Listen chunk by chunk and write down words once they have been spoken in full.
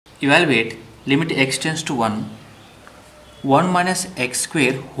Evaluate limit x tends to 1, 1 minus x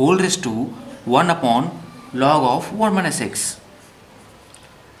square whole raised to 1 upon log of 1 minus x.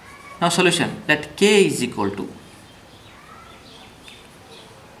 Now solution, let k is equal to,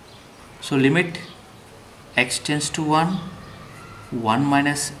 so limit x tends to 1, 1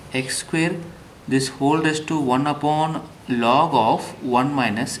 minus x square, this whole raised to 1 upon log of 1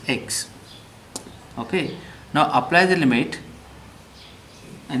 minus x. Okay, now apply the limit,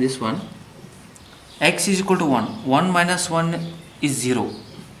 and this one, x is equal to 1, 1 minus 1 is 0,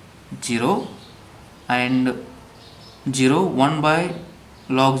 0 and 0, 1 by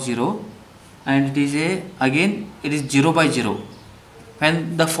log 0, and it is again it is 0 by 0.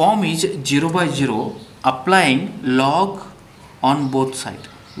 When the form is 0 by 0, applying log on both sides,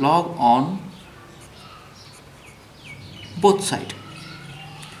 log on both sides,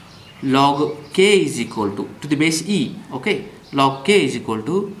 log k is equal to the base e. Okay, log k is equal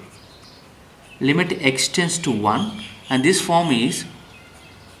to limit x tends to 1, and this form is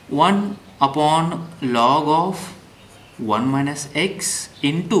 1 upon log of 1 minus x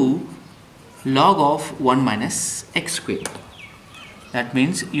into log of 1 minus x square. That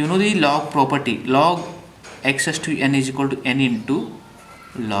means you know the log property, log x to n is equal to n into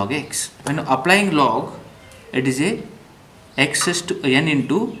log x. When applying log, it is a x to n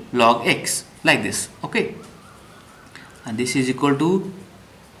into log x, like this. Okay, and this is equal to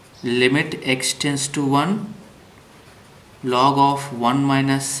limit x tends to 1, log of 1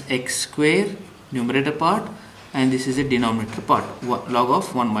 minus x square, numerator part, and this is a denominator part, log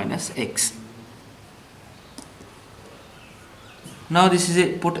of 1 minus x. Now this is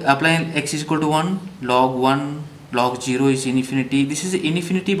a applying x is equal to 1, log 1, log 0 is infinity. This is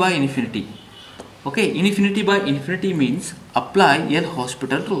infinity by infinity. Okay, infinity by infinity means apply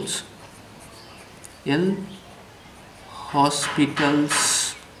L'Hospital rules.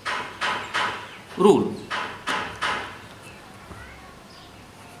 L'Hospital's rule.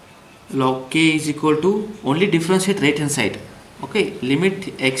 Log k is equal to, only differentiate right hand side. Okay,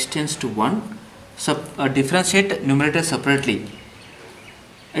 limit x tends to 1, differentiate numerator separately.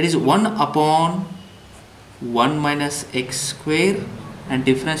 It is 1 upon 1 minus x square, and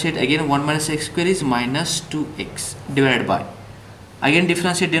differentiate again 1 minus x square is minus 2x divided by, again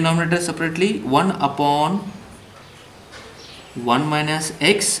differentiate denominator separately, 1 upon 1 minus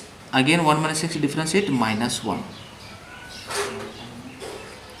x, again 1 minus x differentiate minus 1.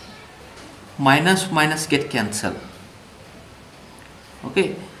 Minus minus get cancelled.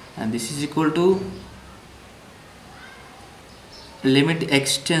 Okay, and this is equal to limit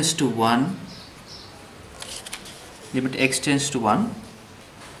x tends to 1, limit x tends to 1,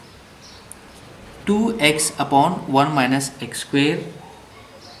 2x upon 1 minus x square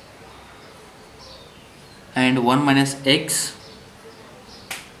and 1 minus x,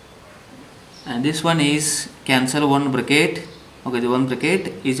 and this one is cancel one bracket. Okay, the one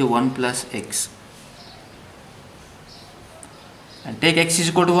bracket is a 1 plus x, and take x is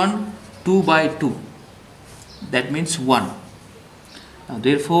equal to 1, 2 by 2, that means 1. Now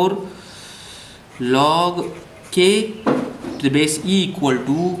therefore log k to the base e equal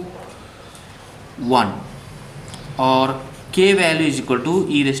to 1, or k value is equal to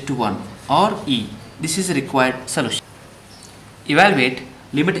e raised to 1 or e. This is a required solution. Evaluate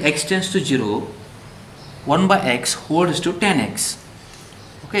limit x tends to 0, 1 by x whole raised to 10x.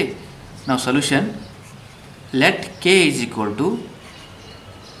 Okay, now solution, let k is equal to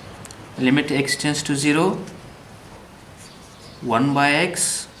limit x tends to 0, 1 by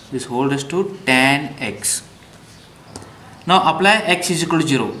x, this whole raised to 10x. Now apply x is equal to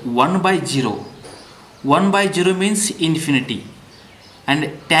 0, 1 by 0. 1 by 0 means infinity,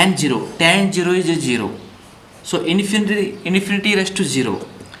 and tan 0 is a 0. So infinity raised to 0.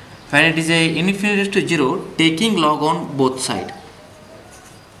 When it is a infinity raised to 0, taking log on both sides.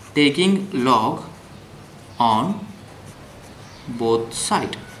 Taking log on both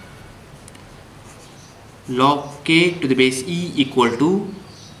sides. Log k to the base e equal to,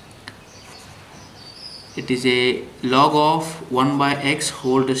 it is a log of 1 by x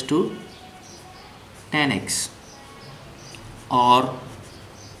whole raised to 10x, or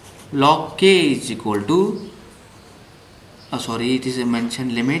log k is equal to, it is a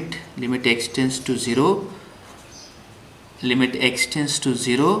mentioned limit x tends to 0, limit x tends to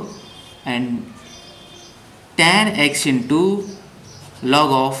 0, and tan x into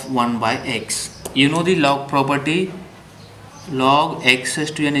log of 1 by x. You know the log property, log x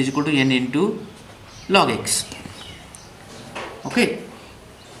to n is equal to n into log x. Okay,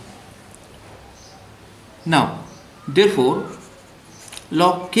 now therefore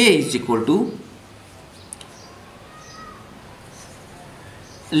log k is equal to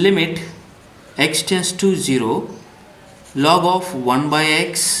limit x tends to 0, log of 1 by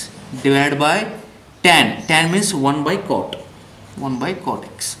x divided by tan. Tan means 1 by cot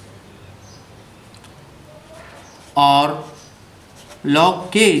x, or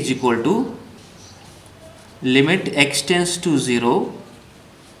log k is equal to limit x tends to 0,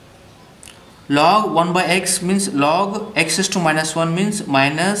 log 1 by x means log x is to minus 1 means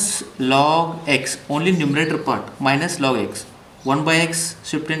minus log x, only numerator part, minus log x. 1 by x,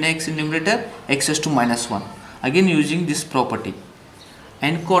 shift in x in numerator, x is to minus 1. Again using this property.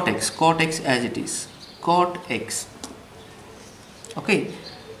 And cot x as it is, cot x. Okay,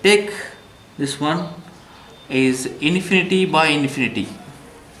 take this one is infinity by infinity.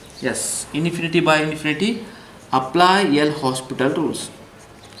 Yes, infinity by infinity. Apply L'Hospital rules.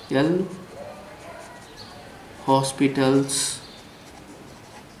 L'Hospital's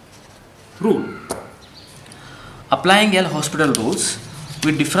rule. Applying L'Hospital rules,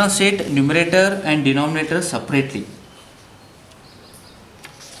 we differentiate numerator and denominator separately.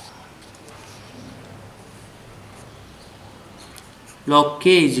 Log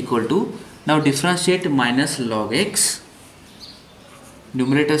k is equal to, now differentiate minus log x,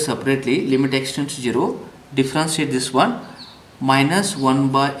 numerator separately, limit x tends to 0, differentiate this one, minus 1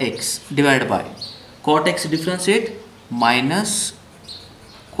 by x divided by cot x, differentiate minus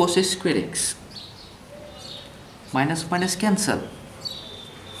cos square x, minus minus cancel,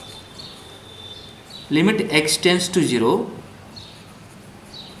 limit x tends to 0,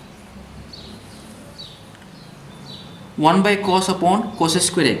 1 by cos upon cos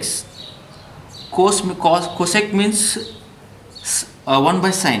square x. Cosec means 1 by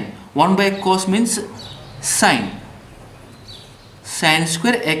sine. 1 by cos means sine. Sine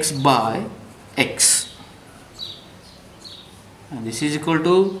square x by x. And this is equal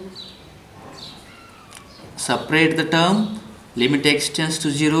to, separate the term, limit x tends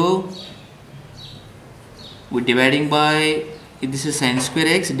to 0. We dividing by, this is sine square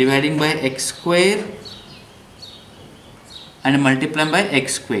x, dividing by x square and multiplying by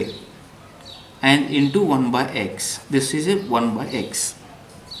x square and into 1 by x. This is a 1 by x.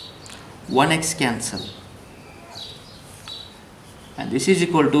 1x cancel. And this is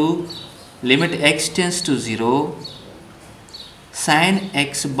equal to limit x tends to 0, sine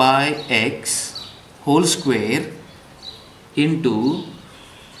x by x whole square into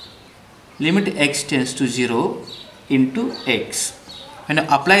limit x tends to 0 into x. And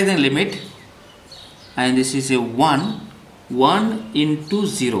apply the limit, and this is a 1 into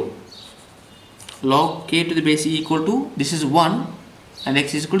 0, log k to the base e equal to, this is 1 and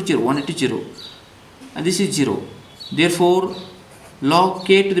x is equal to 0, 1 into 0, and this is 0. Therefore log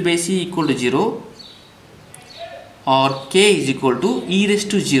k to the base e equal to 0, or k is equal to e raised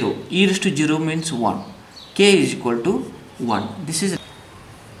to 0. E raised to 0 means 1. K is equal to 1. This is,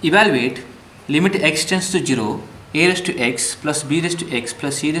 evaluate limit x tends to 0, a raised to x plus b raised to x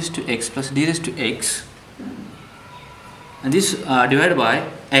plus c raised to x plus d raised to x, and this divided by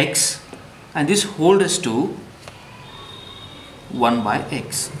x, and this whole raised to 1 by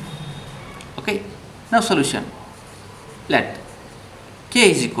x. Okay, now solution. Let k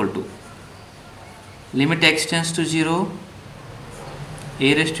is equal to limit x tends to 0,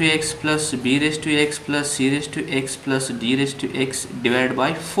 a raised to x plus b raised to x plus c raised to x plus d raised to x divided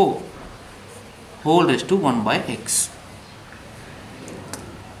by 4 whole raised to 1 by x.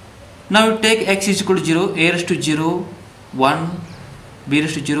 Now you take x is equal to 0, a raised to 0, 1, b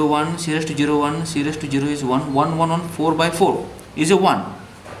raised to 0, 1, c raised to 0, 1, c raised to 0 is 1, 1, 1, 1, 4 by 4 is a 1,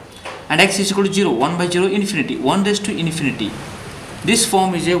 and x is equal to 0, 1 by 0, infinity, 1 raised to infinity. This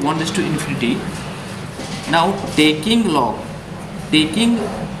form is a 1 raised to infinity. Now taking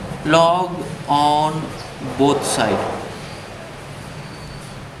log on both sides,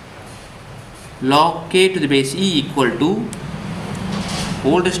 log k to the base e equal to,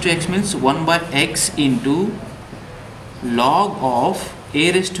 whole raised to x means 1 by x into log of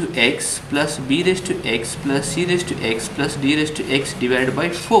a raised to x plus b raised to x plus c raised to x plus d raised to x divided by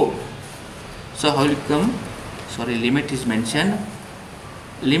 4. So how will it come? Sorry, limit is mentioned.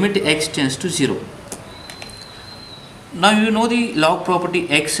 Limit x tends to 0. Now you know the log property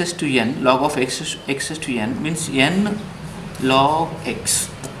xs to n, log of xs to n means n log x.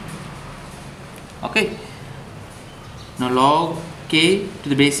 Okay. Now log k to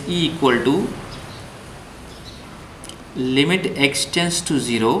the base e equal to limit x tends to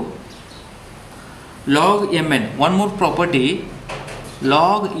 0, log mn. One more property,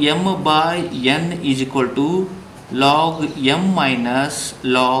 log m by n is equal to log m minus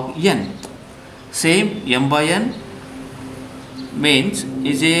log n. Same, m by n means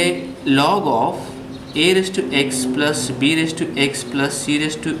is a log of a raised to x plus b raised to x plus c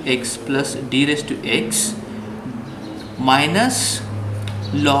raised to x plus d raised to x minus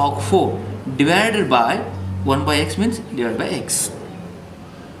log 4 divided by 1 by x means divided by x.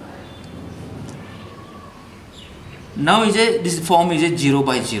 Now this form is a 0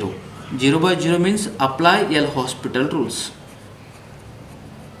 by 0. 0 by 0 means apply L'Hospital rules.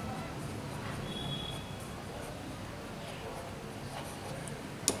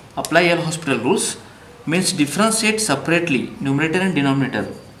 Apply L'Hospital rules means differentiate separately numerator and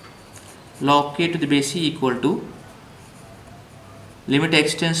denominator. Log k to the base e equal to limit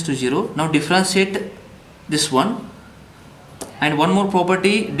x tends to 0. Now differentiate this one. And one more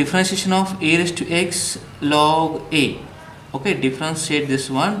property, differentiation of a raised to x log a. Okay, differentiate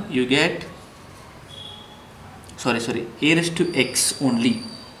this one, you get a raised to x only.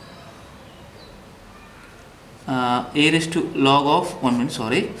 A raised to log of 1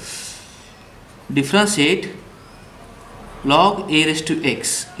 minute, differentiate log a raised to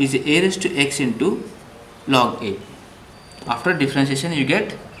x is a raised to x into log a. After differentiation you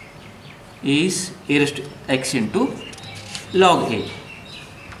get is a raised to x into log a.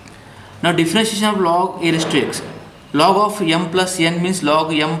 Now differentiation of log a raised to x. Log of m plus n means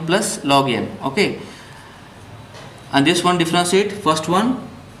log m plus log n. Okay. And this one differentiate. First one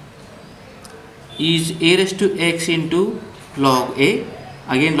is a raised to x into log a.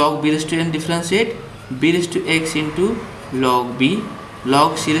 Again log b raised to n differentiate. B raised to x into log b.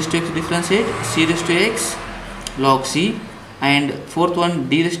 Log c raised to x differentiate. C raised to x log c. And fourth one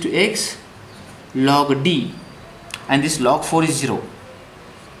d raised to x log d. And this log 4 is 0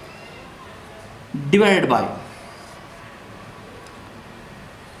 divided by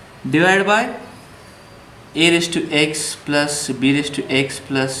a raised to x plus b raised to x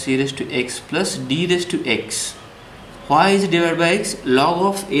plus c raised to x plus d raised to x. Why is it divided by x? Log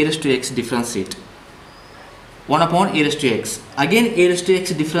of a raised to x differentiate 1 upon a raised to x. Again a raised to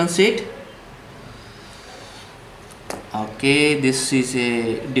x differentiate. Okay, this is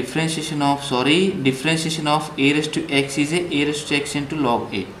a differentiation of a raised to x is a raised to x into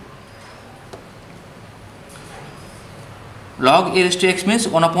log a. Log a raised to x means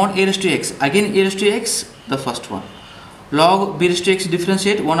 1 upon a raised to x. Again a raised to x, the first one. Log b raised to x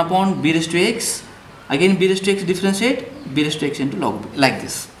differentiate 1 upon b raised to x. Again b raised to x differentiate b raised to x into log b, like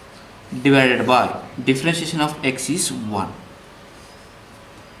this. Divided by differentiation of x is 1.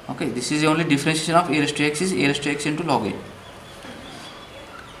 Okay, this is the only differentiation of a raised to x is a raised to x into log a.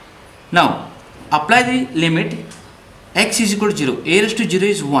 Now, apply the limit x is equal to 0. A raised to 0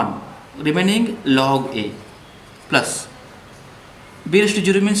 is 1, remaining log a, plus b raised to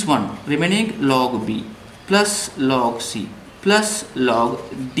 0 means 1, remaining log b, plus log c, plus log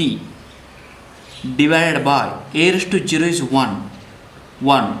d, divided by a raised to 0 is 1,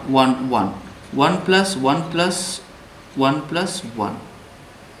 1 plus 1 plus 1 plus 1.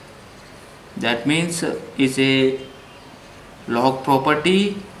 That means is a log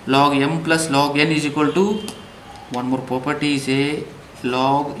property. Log m plus log n is equal to, one more property is a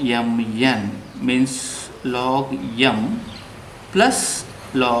log mn, means log m plus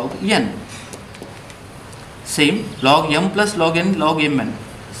log n. Same, log m plus log n log mn.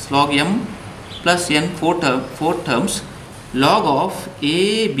 Log m plus n 4 terms. Log of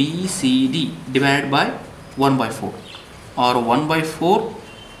a b c d divided by 1 by 4 or 1 by 4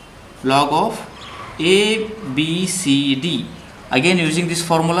 log of a b c d. Again using this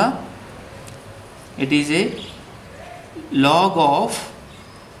formula, it is a log of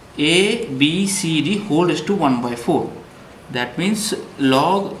a b c d whole raised to 1 by 4. That means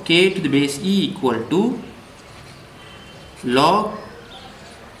log k to the base e equal to log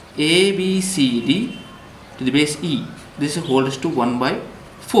a b c d to the base e. This is whole raised to 1 by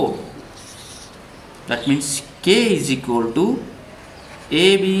 4. That means k is equal to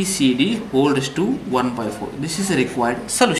a b c d whole raised to 1 by 4. This is a required solution.